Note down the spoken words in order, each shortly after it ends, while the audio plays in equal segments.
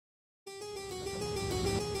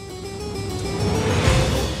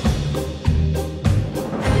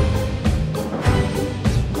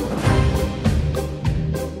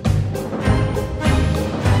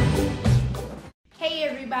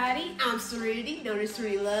community, known as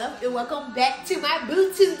Truly Love, and welcome back to my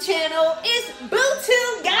BooTube channel. It's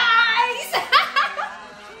BooTube, guys!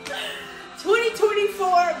 2024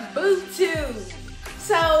 BooTube.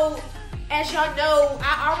 So, as y'all know,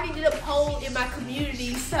 I already did a poll in my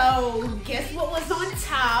community, so guess what was on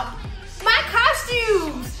top? My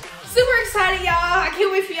costumes! Super excited, y'all. I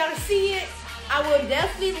can't wait for y'all to see it. I will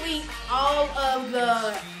definitely link all of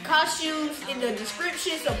the costumes in the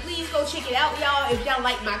description, so please go check it out, y'all, if y'all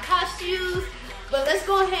like my costumes. But let's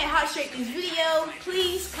go ahead and hot straight this video.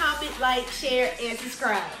 Please comment, like, share, and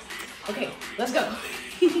subscribe. Okay, let's go.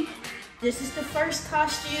 This is the first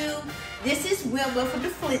costume. This is Wilma from the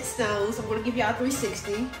Flintstones. I'm gonna give y'all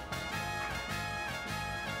 360.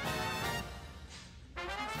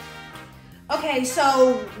 Okay,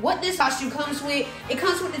 so what this costume comes with, it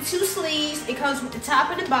comes with the 2 sleeves, it comes with the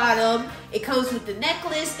top and the bottom, it comes with the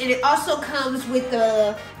necklace, and it also comes with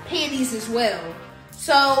the panties as well.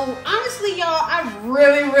 So, honestly, y'all, I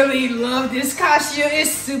really love this costume.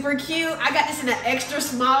 It's super cute. I got this in an extra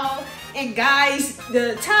small, and guys,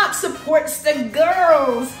 the top supports the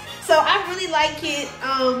girls. So, I really like it.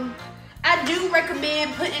 I do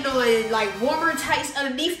recommend putting on like warmer tights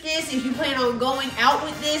underneath this if you plan on going out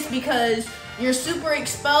with this, because you're super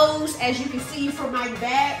exposed. As you can see from my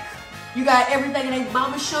back, you got everything that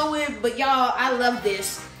mama showing. But y'all, I love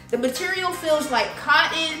this. The material feels like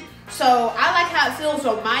cotton, so I like how it feels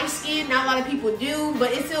on my skin. Not a lot of people do,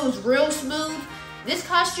 but it feels real smooth. This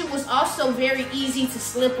costume was also very easy to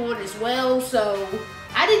slip on as well, so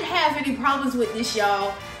I didn't have any problems with this,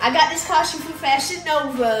 y'all. I got this costume from Fashion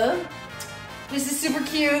Nova. This is super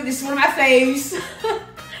cute. This is one of my faves.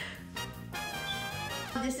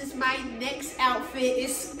 This is my next outfit.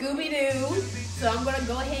 It's Scooby-Doo. So I'm going to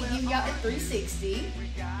go ahead and give y'all a 360.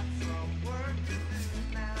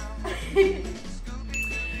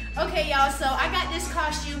 Okay, y'all. So I got this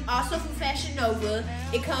costume also from Fashion Nova.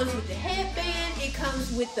 It comes with the headband. It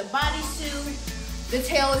comes with the bodysuit. The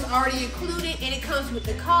tail is already included. And it comes with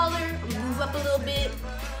the collar. I'm going to move up a little bit.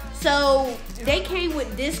 So, they came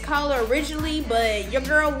with this collar originally, but your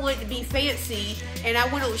girl wanted to be fancy, and I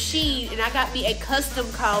went on Shein, and I got me a custom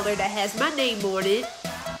collar that has my name on it.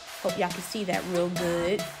 Hope y'all can see that real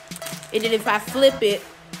good. And then if I flip it,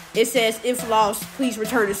 it says, "If lost, please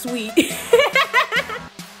return to suite."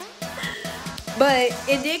 But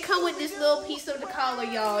it did come with this little piece of the collar,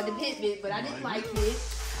 y'all, the pigment, but I didn't like it.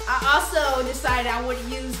 I also decided I want to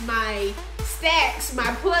use my Stacks,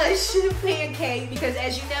 my plush pancake, because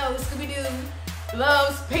as you know, Scooby-Doo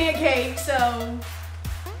loves pancakes. So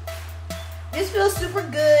this feels super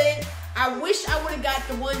good. I wish I would have got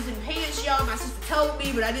the ones in pants, y'all. My sister told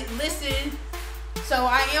me, but I didn't listen. So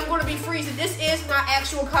I am going to be freezing. This is my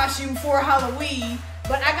actual costume for Halloween,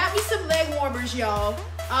 but I got me some leg warmers, y'all.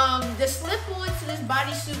 The slip-on to this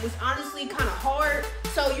bodysuit was honestly kind of hard,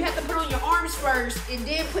 so you have to put on your arms first and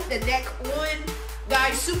then put the neck on.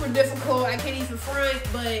 Guys, super difficult. I can't even front,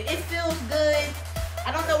 but it feels good.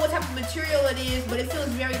 I don't know what type of material it is, but it feels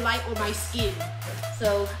very light on my skin.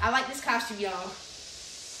 So I like this costume, y'all.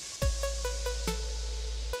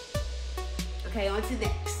 Okay, on to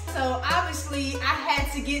next. So obviously, I had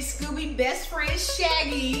to get Scooby best friend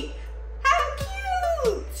Shaggy. How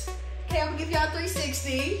cute! Okay, I'm gonna give y'all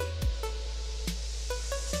 360.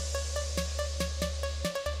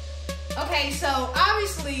 Okay, so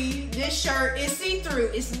obviously this shirt is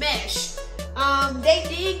see-through, it's mesh. They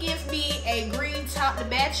did give me a green top to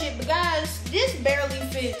match it, but guys, this barely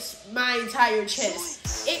fits my entire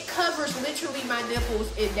chest. It covers literally my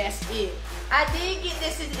nipples, and that's it. I did get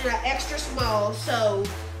this in an extra small, so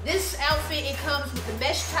this outfit, it comes with the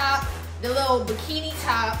mesh top, the little bikini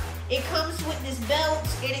top, it comes with this belt,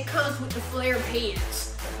 and it comes with the flare pants.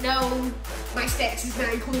 No, my Stacks is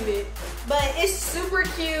not included, but it's super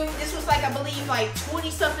cute. This was like, I believe, like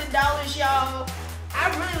 $20-something, y'all. I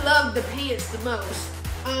really love the pants the most.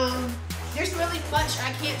 There's really much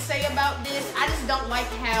I can't say about this. I just don't like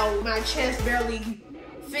how my chest barely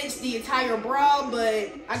fits the entire bra,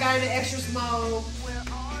 but I got it in an extra small.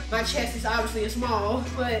 My chest is obviously a small,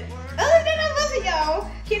 but other than that, I love it, y'all.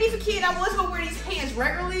 Can't even kid, I was gonna wear these pants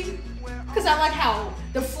regularly, because I like how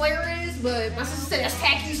the flare is, but my sister said that's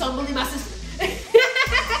tacky, so I'm gonna believe my sister.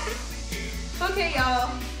 Okay, y'all.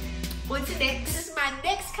 On to next. This is my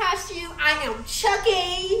next costume. I am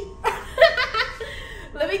Chucky.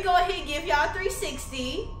 Let me go ahead and give y'all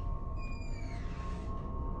 360.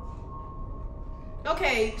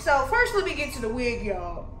 Okay, so first let me get to the wig,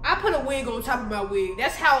 y'all. I put a wig on top of my wig.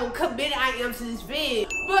 That's how committed I am to this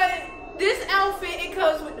vid. But this outfit, it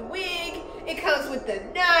comes with the wig, it comes with the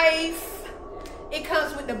knife, it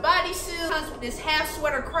comes with the bodysuit, it comes with this half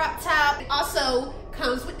sweater crop top. It also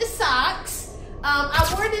comes with the socks.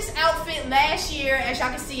 I wore this outfit last year. As y'all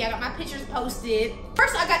can see, I got my pictures posted.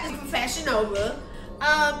 First, I got this from Fashion Nova.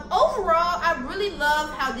 Overall, I really love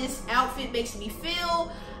how this outfit makes me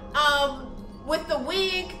feel. With the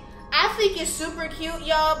wig, I think it's super cute,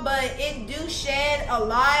 y'all, but it do shed a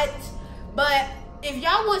lot. But if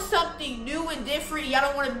y'all want something new and different, y'all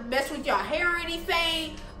don't want to mess with y'all hair or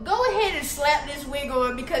anything, go ahead and slap this wig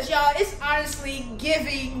on, because y'all, it's honestly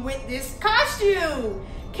giving with this costume.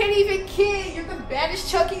 Can't even kid, you're the baddest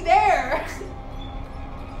Chucky there.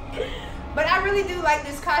 But I really do like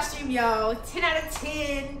this costume, y'all. 10 out of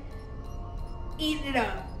 10. Eating it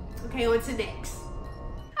up. Okay, on to next.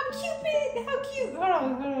 I'm Cupid. How cute. Hold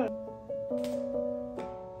on.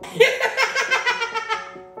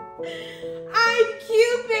 I'm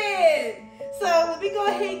Cupid. So let me go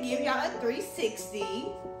ahead and give y'all a 360.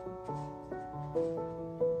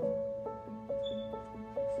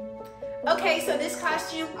 Okay, so this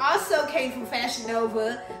costume also came from Fashion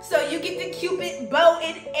Nova. So you get the Cupid bow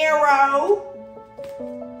and arrow.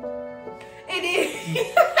 And then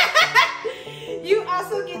you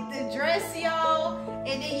also get the dress, y'all.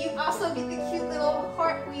 And then you also get the cute little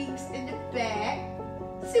heart wings in the back.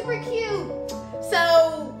 Super cute.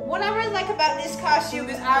 So what I really like about this costume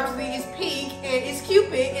is obviously it's pink and it's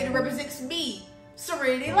Cupid and it represents me,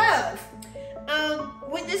 Serenity Love.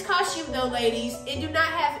 With this costume though, ladies, it do not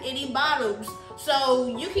have any bottoms. So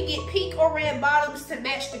you can get pink or red bottoms to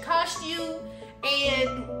match the costume.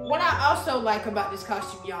 And what I also like about this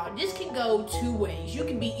costume, y'all, this can go two ways. You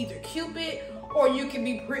can be either Cupid or you can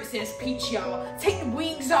be Princess Peach, y'all. Take the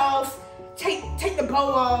wings off, take the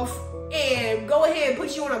bow off, and go ahead and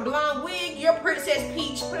put you on a blonde wig. You're Princess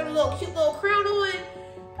Peach. Put a little cute little crown on.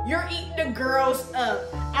 You're eating the girls up.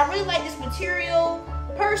 I really like this material.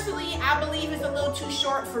 Personally, I believe it's a little too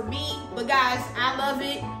short for me, but guys, I love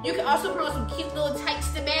it. You can also put on some cute little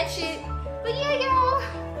tights to match it. But yeah, y'all,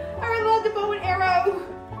 I really love the bow and arrow.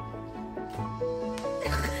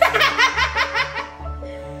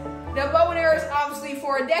 The bow and arrow is obviously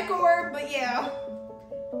for a decor, but yeah,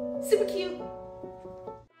 super cute.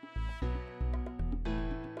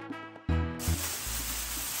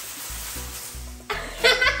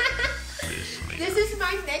 This is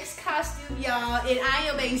my next costume, y'all, and I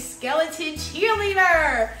am a skeleton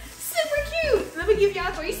cheerleader. Super cute. Let me give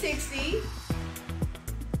y'all 360.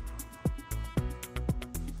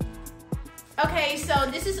 Okay, so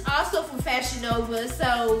this is also from Fashion Nova.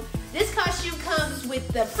 So this costume comes with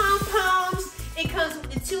the pom-poms. It comes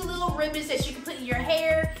with the two little ribbons that you can put in your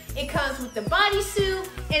hair. It comes with the bodysuit,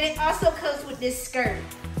 and it also comes with this skirt.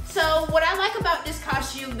 So what I like about this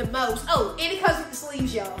costume the most, oh, and it comes with the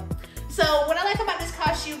sleeves, y'all. So what I like about this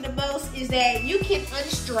costume the most is that you can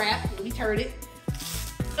unstrap, let me turn it,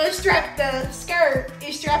 unstrap the skirt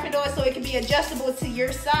and strap it on so it can be adjustable to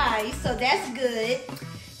your size. So that's good.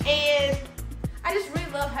 And I just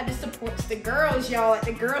really love how this supports the girls, y'all.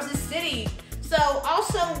 The girls is sitting. So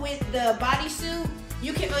also with the bodysuit,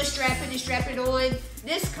 you can unstrap it and strap it on.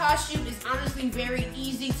 This costume is honestly very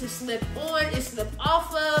easy to slip on and slip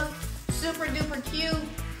off of. Super duper cute.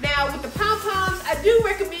 Now with the pom-poms, I do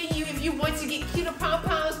recommend you if you want to get cuter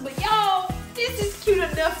pom-poms, but y'all, this is cute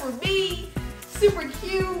enough for me. Super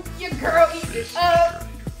cute. Your girl eating it up.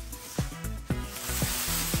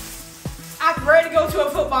 I'm ready to go to a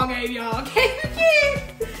football game, y'all. Okay,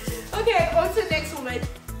 okay, on to the next one.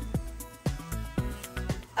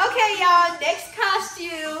 Okay, y'all, next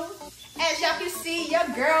costume. As y'all can see, your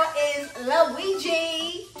girl is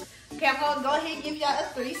Luigi. Okay, I'm gonna go ahead and give y'all a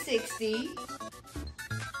 360.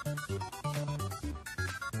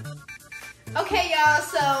 Okay, y'all,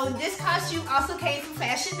 so this costume also came from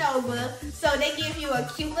Fashion Nova. So they give you a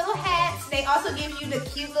cute little hat. They also give you the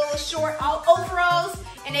cute little short overalls.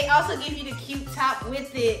 And they also give you the cute top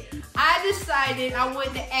with it. I decided I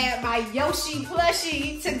wanted to add my Yoshi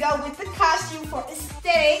plushie to go with the costume for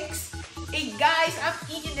aesthetics. And guys, I'm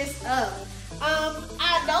eating this up.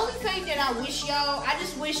 The only thing that I wish, y'all, I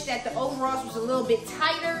just wish that the overalls was a little bit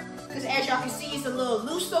tighter. Because as y'all can see, it's a little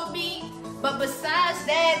loose on me. But besides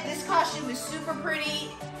that, this costume is super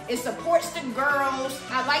pretty. It supports the girls.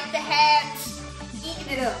 I like the hat.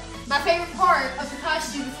 Eating it up. My favorite part of the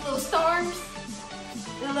costume is the little stars.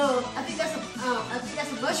 And a little, I think that's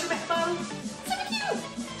a mushroom at the bottom. Super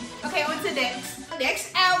cute. Okay, on to the next.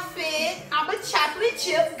 Next outfit, I'm a chocolate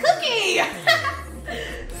chip cookie.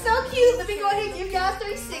 So cute. Let me go ahead and give y'all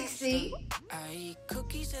 360. I eat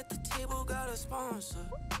cookies at the table, got a sponsor.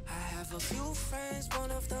 I have a few friends,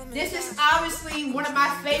 one of them. This is obviously one of my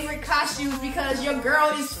favorite costumes because your girl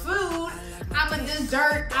is food. I'm a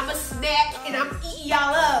dessert, I'm a snack, and I'm eating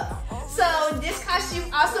y'all up. So this costume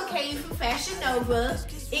also came from Fashion Nova.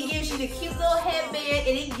 it gives you the cute little headband,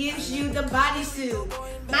 and it gives you the bodysuit.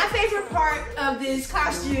 My favorite part of this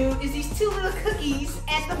costume is these two little cookies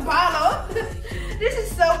at the bottom. This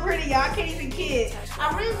is so pretty, y'all. I can't even kid.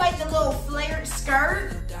 I really like the little flared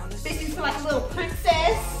skirt. Makes me feel like a little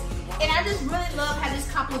princess. And I just really love how this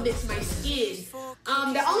complements my skin.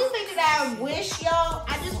 The only thing that I wish, y'all,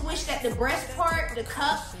 I just wish that the breast part, the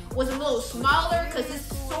cup, was a little smaller because it's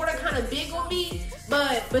sort of kind of big on me.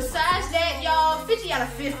 But besides that, y'all, 50 out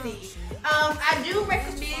of 50. I do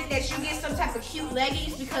recommend that you get some type of cute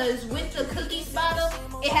leggings because with the cookies bottom,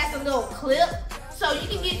 it has a little clip. So you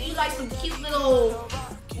can get you like some cute little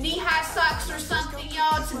knee-high socks or something,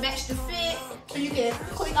 y'all, to match the fit. So you can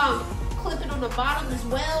clip it on the bottom as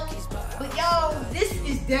well. But y'all, this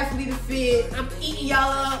is definitely the fit. I'm eating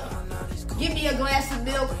y'all up. Give me a glass of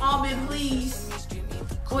milk, almond, please.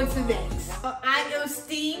 On to next. I am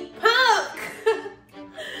steampunk.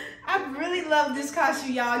 I really love this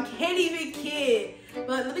costume, y'all. Can't even kid.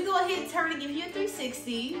 But let me go ahead and turn and give you a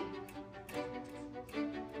 360.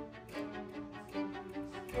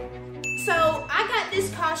 So I got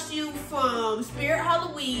this costume from Spirit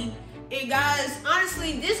Halloween. And guys,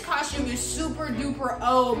 honestly, this costume is super duper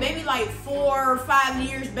old. Maybe like 4 or 5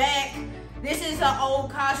 years back. This is an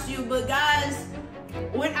old costume, but guys,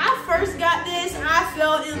 when I first got this, I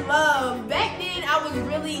fell in love. Back then, I was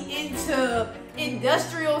really into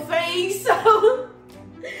industrial things, so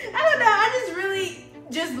I don't know, I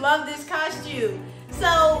just love this costume.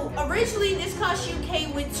 So originally, this costume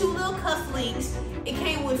came with 2 little cufflinks. It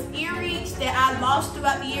came with earrings that I lost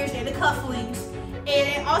throughout the years and the cufflinks. And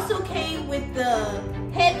it also came with the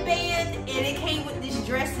headband, and it came with this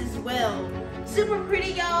dress as well. Super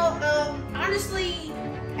pretty, y'all. Honestly,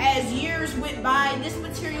 as years went by, this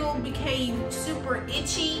material became super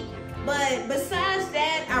itchy. But besides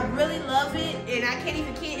that, I really love it, and I can't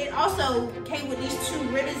even kid. It also came with these 2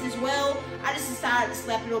 ribbons as well. I just decided to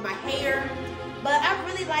slap it on my hair. But I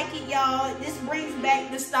really like it, y'all. This brings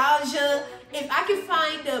back nostalgia. If I can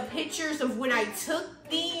find the pictures of when I took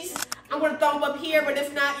these, I'm gonna throw them up here, but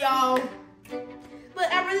if not, y'all.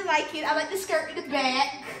 But I really like it. I like the skirt in the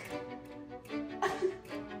back. I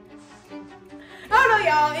don't know,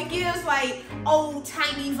 y'all. It gives like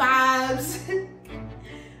old-timey vibes.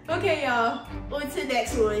 Okay, y'all. On to the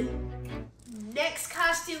next one. Next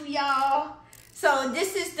costume, y'all. So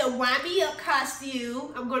this is the Wind Me Up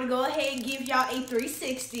costume. I'm gonna go ahead and give y'all a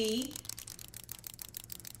 360.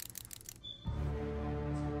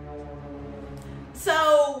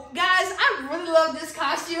 So, guys, I really love this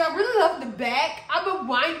costume. I really love the back. I'm a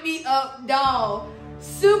Wind Me Up doll.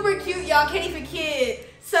 Super cute, y'all. Can't even kid.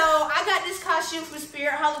 So, I got this costume for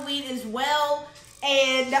Spirit Halloween as well.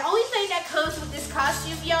 And the only thing that comes with this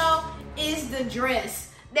costume, y'all, is the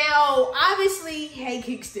dress. Now, obviously, hey,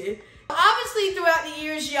 Kingston. Obviously, throughout the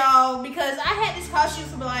years, y'all, because I had this costume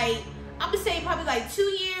for like, I'm gonna say probably like 2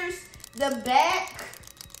 years, the back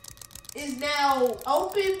is now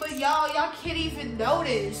open, but y'all can't even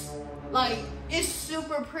notice. Like, it's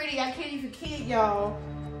super pretty. I can't even kid y'all.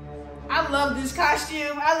 I love this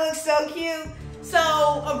costume. I look so cute.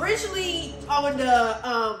 So originally on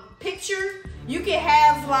the picture, you can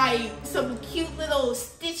have like some cute little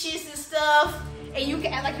stitches and stuff, and you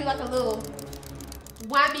can act like you're like a little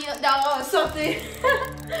Wind Me Up doll or something.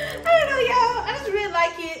 I don't know, y'all. I just really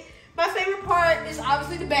like it. My favorite part is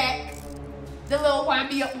obviously the back. The little Wind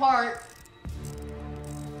Me Up part.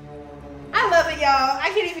 I love it, y'all.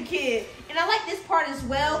 I can't even kid. And I like this part as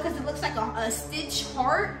well because it looks like a stitch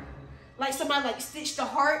heart. Like somebody like stitched the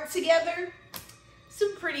heart together.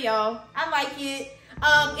 Super pretty, y'all. I like it.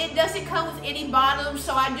 It doesn't come with any bottoms,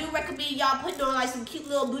 so I do recommend y'all putting on like some cute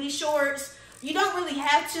little booty shorts. You don't really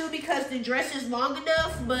have to because the dress is long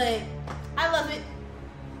enough, but I love it.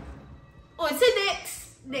 On to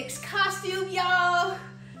next costume, y'all.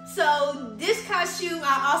 So this costume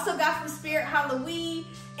I also got from Spirit Halloween,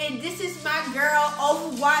 and this is my girl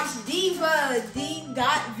Overwatch Diva,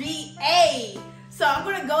 D.VA. So I'm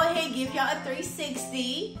gonna go ahead and give y'all a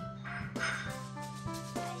 360.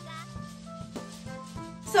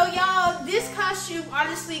 So y'all, this costume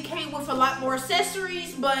honestly came with a lot more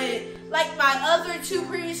accessories, but like my other 2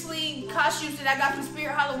 previously costumes that I got from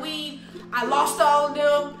Spirit Halloween, I lost all of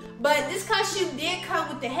them. But this costume did come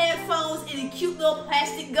with the headphones and a cute little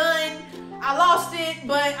plastic gun. I lost it,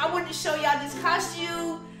 but I wanted to show y'all this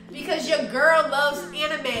costume because your girl loves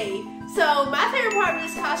anime. So my favorite part of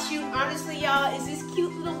this costume, honestly, y'all, is this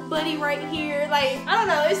cute little bunny right here. Like, I don't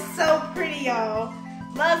know, it's so pretty, y'all.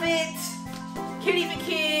 Love it. Can't even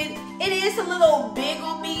kid. It is a little big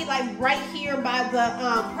on me, like right here by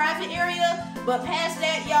the private area. But past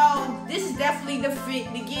that, y'all, this is definitely the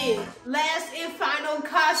fit to get. Last and final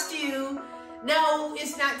costume. No,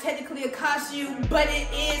 it's not technically a costume, but it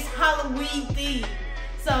is Halloween themed.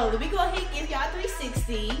 So let me go ahead and give y'all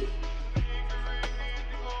 360.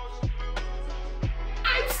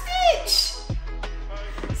 I'm Stitch.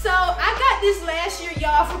 So I got this last year,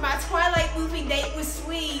 y'all, for my Twilight movie date with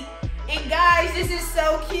Sweet. And guys, this is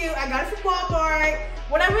so cute. I got it from Walmart.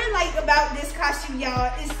 What I really like about this costume,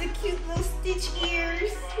 y'all, is the cute little Stitch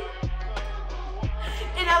ears.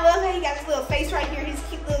 And I love how he got his little face right here, his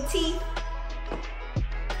cute little teeth.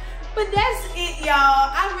 But that's it,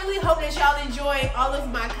 y'all. I really hope that y'all enjoyed all of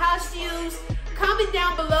my costumes. Comment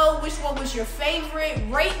down below which one was your favorite.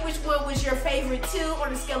 Rate which one was your favorite too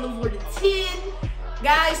on a scale of 1 to 10.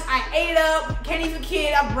 Guys, I ate up. Can't even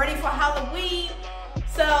kid. I'm ready for Halloween.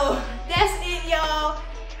 So that's it, y'all.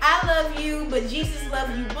 I love you, but Jesus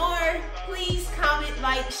loves you more. Please comment,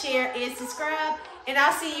 like, share, and subscribe. And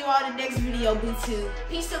I'll see you all in the next video, BooTube.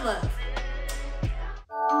 Peace and love.